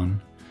long one?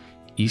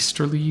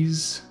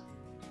 Easterlies?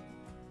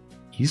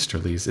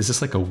 Easterlies, is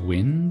this like a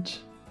wind?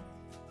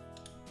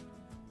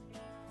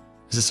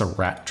 Is this a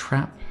rat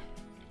trap?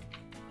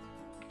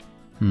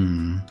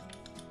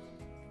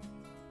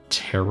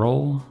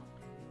 Terrell?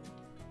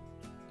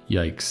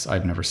 Yikes,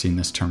 I've never seen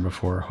this term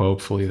before.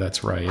 Hopefully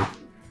that's right.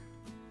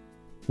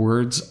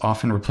 Words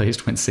often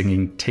replaced when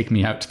singing Take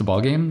Me Out to the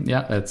Ballgame.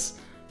 Yeah, that's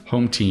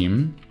home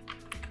team,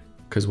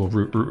 because we'll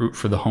root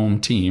for the home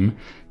team.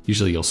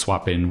 Usually you'll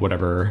swap in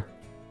whatever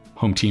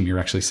home team you're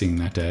actually singing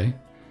that day.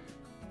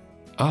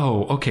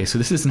 Oh, okay, so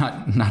this is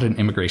not an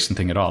immigration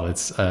thing at all.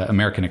 It's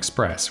American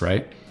Express,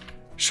 right?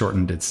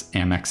 Shortened, it's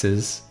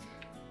Amex's.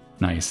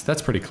 Nice,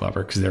 that's pretty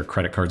clever, because their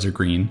credit cards are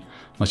green,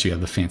 unless you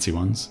have the fancy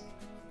ones.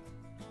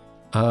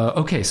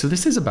 Okay, so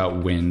this is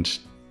about wind.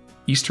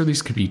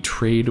 Easterlies could be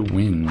trade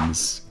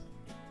winds.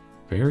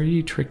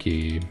 Very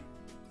tricky.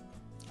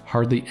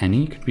 Hardly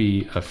any could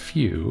be a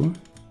few.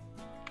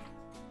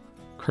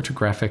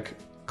 Cartographic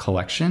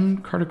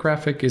collection.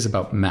 Cartographic is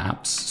about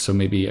maps, so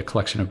maybe a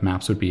collection of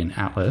maps would be an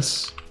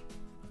atlas.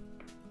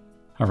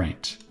 All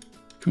right,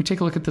 can we take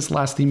a look at this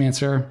last theme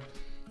answer?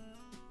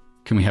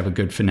 Can we have a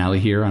good finale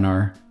here on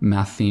our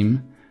math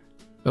theme?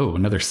 Oh,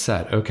 another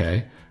set,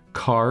 okay.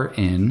 Car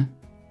in,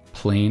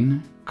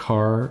 plane,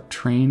 car,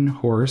 train,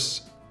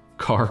 horse,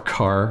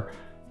 car,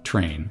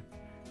 train.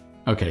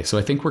 Okay, so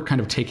I think we're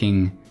kind of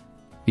taking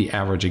the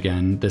average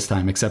again this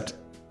time, except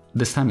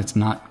this time it's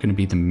not going to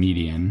be the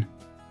median.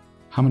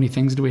 How many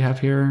things do we have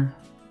here?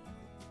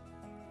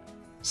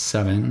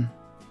 7.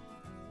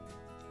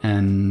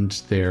 And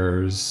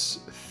there's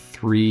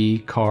 3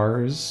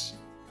 cars,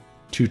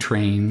 2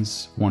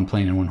 trains, 1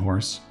 plane, and 1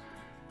 horse.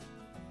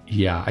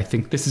 Yeah, I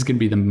think this is going to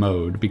be the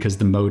mode, because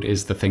the mode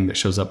is the thing that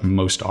shows up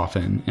most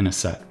often in a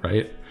set,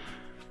 right?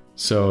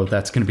 So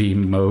that's going to be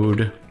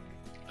mode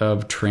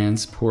of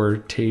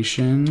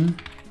transportation.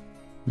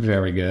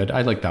 Very good.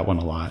 I like that one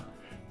a lot.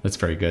 That's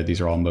very good. These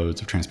are all modes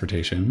of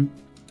transportation.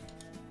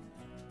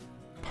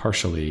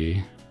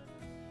 Partially.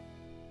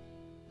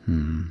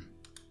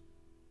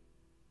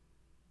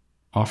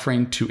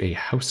 Offering to a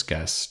house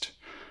guest.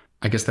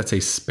 I guess that's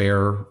a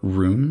spare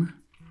room.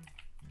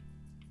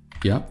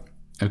 Yep.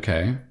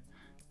 Okay.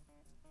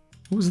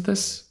 What was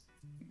this?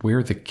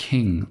 Where the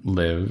king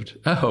lived.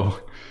 Oh,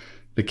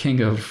 the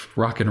king of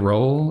rock and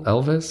roll,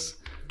 Elvis?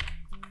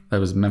 That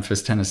was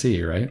Memphis,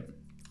 Tennessee, right?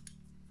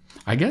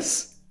 I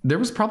guess There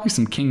was probably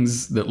some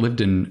kings that lived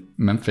in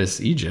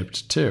Memphis,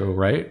 Egypt too,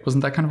 right?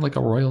 Wasn't that kind of like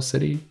a royal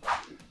city?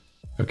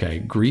 Okay,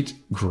 greet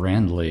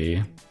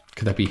grandly.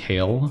 Could that be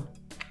hail?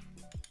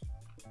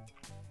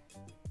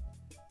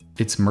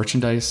 Its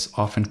merchandise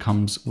often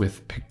comes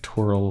with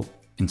pictorial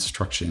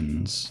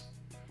instructions.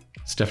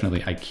 It's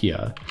definitely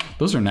IKEA.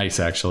 Those are nice,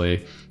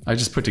 actually. I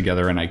just put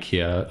together an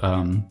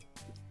IKEA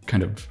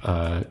kind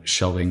of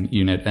shelving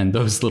unit, and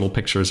those little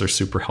pictures are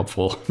super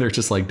helpful. They're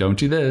just like, don't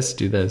do this,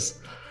 do this.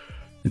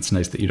 It's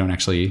nice that you don't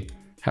actually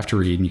have to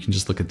read and you can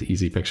just look at the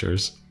easy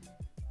pictures.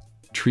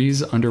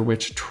 Trees under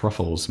which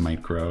truffles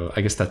might grow.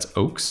 I guess that's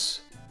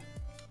oaks.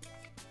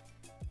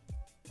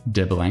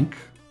 De blanc.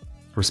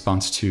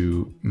 Response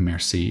to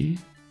merci.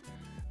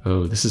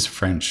 Oh, this is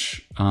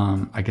French.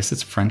 I guess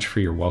it's French for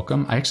you're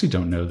welcome. I actually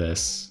don't know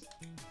this.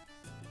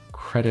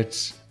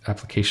 Credit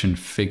application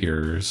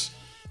figures.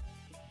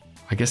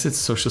 I guess it's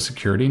social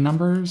security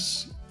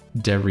numbers.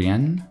 De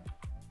rien.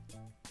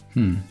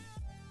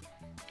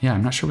 Yeah,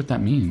 I'm not sure what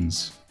that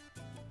means.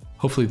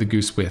 Hopefully the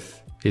goose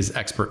with his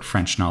expert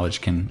French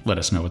knowledge can let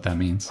us know what that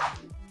means.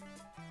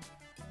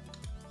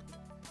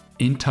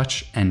 In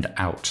touch and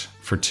out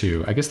for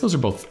 2. I guess those are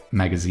both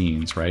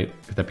magazines, right?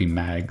 Could that be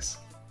mags?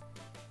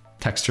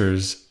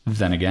 Textures,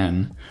 then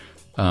again.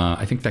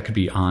 I think that could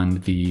be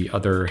on the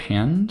other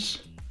hand.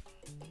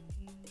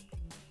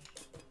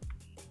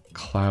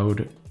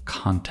 Cloud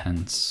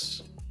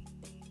contents.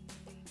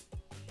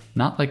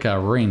 Not like a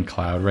rain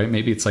cloud, right?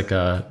 Maybe it's like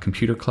a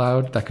computer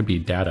cloud. That could be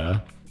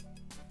data.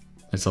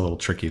 It's a little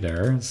tricky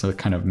there. It's a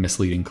kind of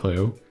misleading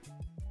clue.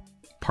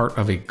 Part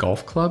of a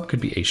golf club could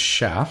be a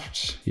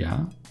shaft.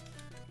 Yeah.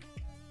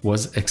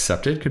 Was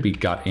accepted could be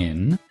got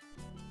in.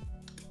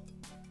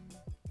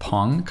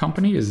 Pong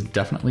company is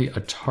definitely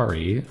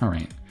Atari. All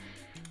right.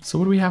 So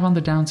what do we have on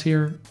the downs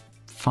here?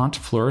 Font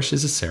flourish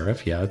is a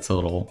serif. Yeah, it's a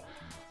little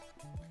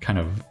kind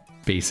of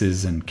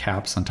bases and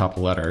caps on top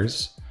of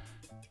letters.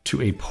 To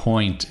a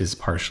point is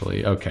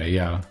partially. Okay,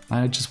 yeah.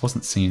 I just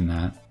wasn't seeing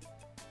that.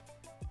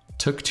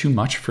 Took too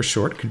much for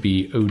short could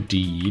be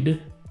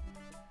OD'd.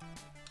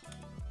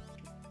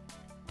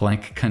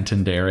 Blank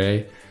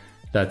contendere.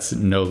 That's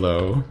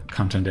nolo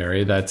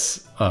contendere.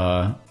 That's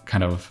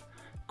kind of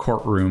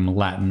courtroom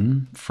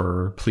Latin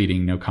for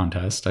pleading no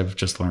contest. I've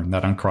just learned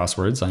that on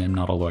Crosswords. I am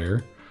not a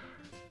lawyer.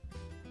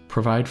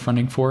 Provide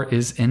funding for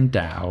is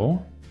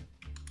endow.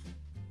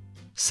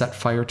 Set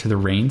fire to the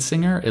rain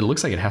singer. It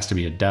looks like it has to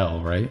be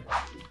Adele, right?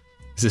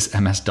 Is this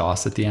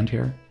MS-DOS at the end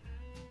here?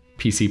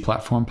 PC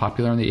platform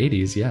popular in the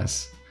 80s,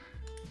 yes.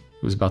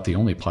 It was about the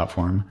only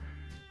platform.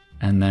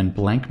 And then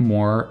Blank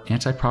Moore,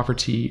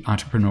 anti-poverty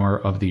entrepreneur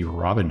of the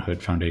Robin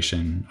Hood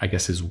Foundation. I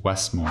guess is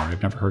Wes Moore.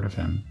 I've never heard of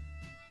him.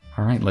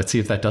 All right, let's see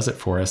if that does it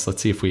for us.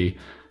 Let's see if we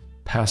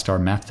passed our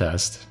math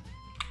test.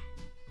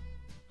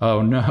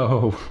 Oh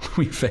no,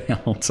 we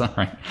failed. All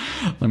right,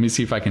 let me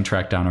see if I can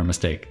track down our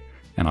mistake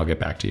and I'll get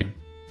back to you.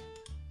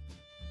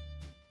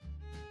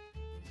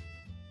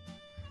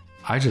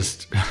 I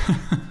just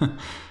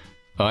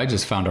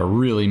found a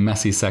really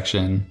messy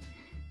section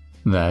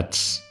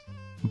that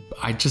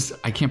I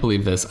can't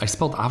believe this. I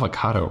spelled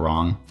avocado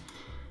wrong.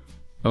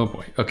 Oh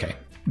boy, okay.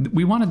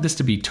 We wanted this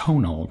to be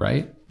tonal,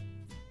 right?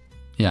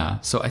 Yeah,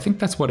 so I think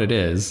that's what it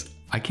is.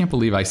 I can't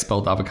believe I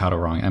spelled avocado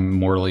wrong. I'm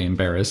mortally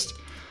embarrassed.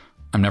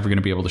 I'm never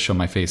gonna be able to show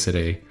my face at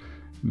a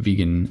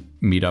vegan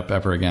meetup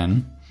ever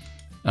again.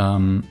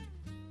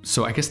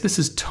 So I guess this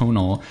is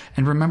tonal.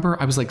 And remember,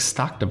 I was like,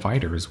 stock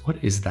dividers,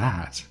 what is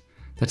that?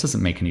 That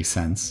doesn't make any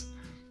sense.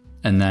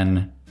 And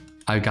then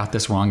I got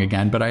this wrong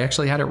again, but I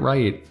actually had it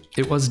right.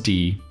 It was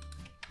D.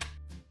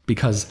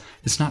 Because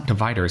it's not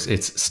dividers,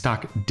 it's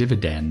stock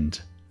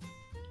dividend.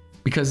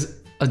 Because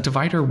a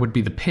divider would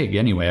be the pig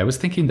anyway. I was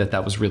thinking that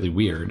that was really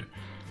weird.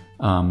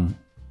 But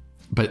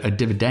a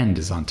dividend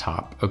is on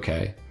top.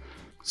 Okay.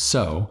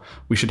 So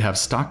we should have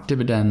stock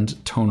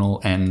dividend,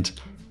 tonal, and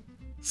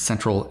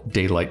central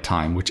daylight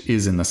time, which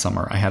is in the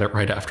summer. I had it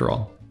right after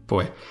all.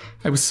 Boy,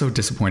 I was so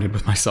disappointed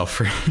with myself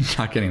for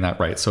not getting that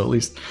right. So at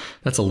least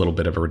that's a little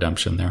bit of a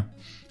redemption there.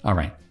 All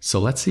right, so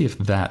let's see if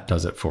that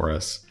does it for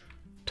us.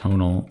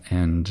 Tonal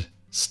and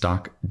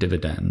stock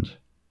dividend.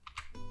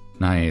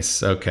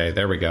 Nice, okay,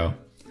 there we go.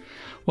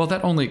 Well,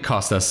 that only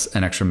cost us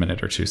an extra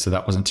minute or two, so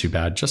that wasn't too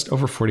bad. Just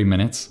over 40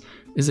 minutes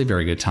is a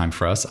very good time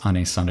for us on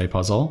a Sunday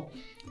puzzle.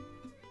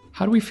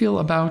 How do we feel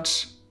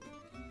about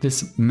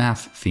this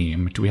math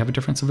theme? Do we have a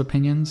difference of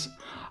opinions?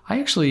 I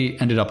actually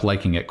ended up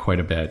liking it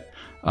quite a bit.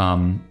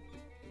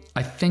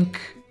 I think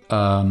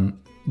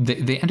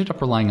they ended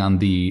up relying on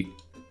the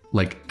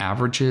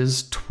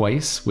averages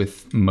twice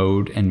with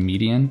mode and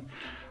median.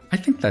 I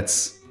think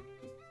that's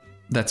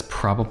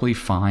probably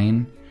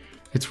fine.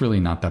 It's really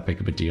not that big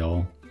of a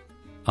deal.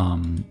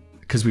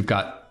 Because we've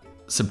got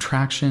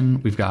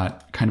subtraction, we've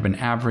got kind of an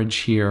average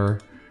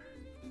here,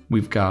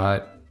 we've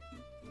got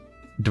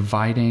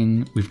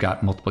dividing, we've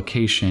got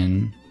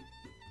multiplication,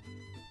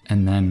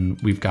 and then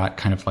we've got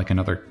kind of like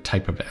another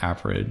type of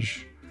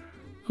average.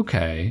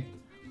 Okay,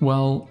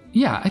 well,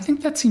 yeah, I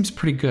think that seems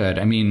pretty good.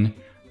 I mean,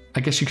 I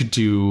guess you could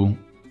do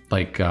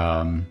like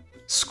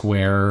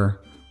square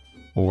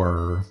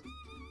or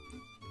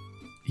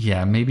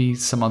yeah, maybe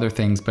some other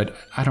things, but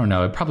I don't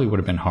know. It probably would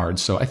have been hard.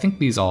 So I think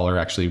these all are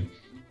actually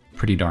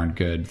pretty darn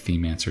good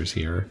theme answers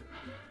here.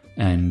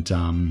 And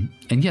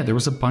yeah, there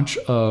was a bunch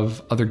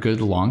of other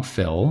good long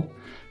fill.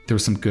 There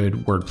was some good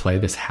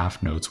wordplay. This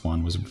half notes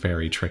one was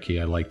very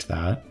tricky. I liked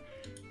that.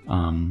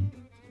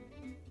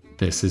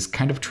 This is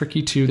kind of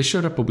tricky too. This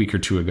showed up a week or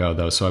two ago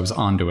though, so I was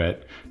onto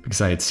it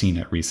because I had seen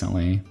it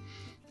recently.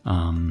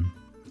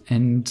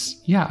 And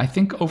yeah, I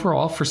think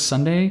overall for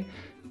Sunday,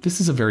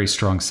 this is a very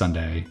strong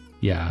Sunday.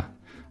 Yeah,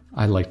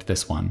 I liked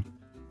this one.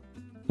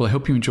 Well, I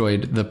hope you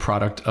enjoyed the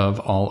product of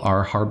all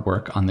our hard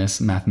work on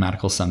this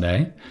mathematical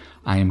Sunday.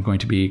 I am going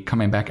to be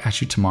coming back at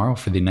you tomorrow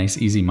for the nice,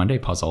 easy Monday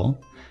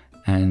puzzle.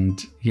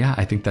 And yeah,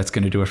 I think that's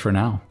going to do it for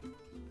now.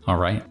 All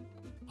right,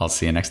 I'll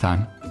see you next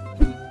time.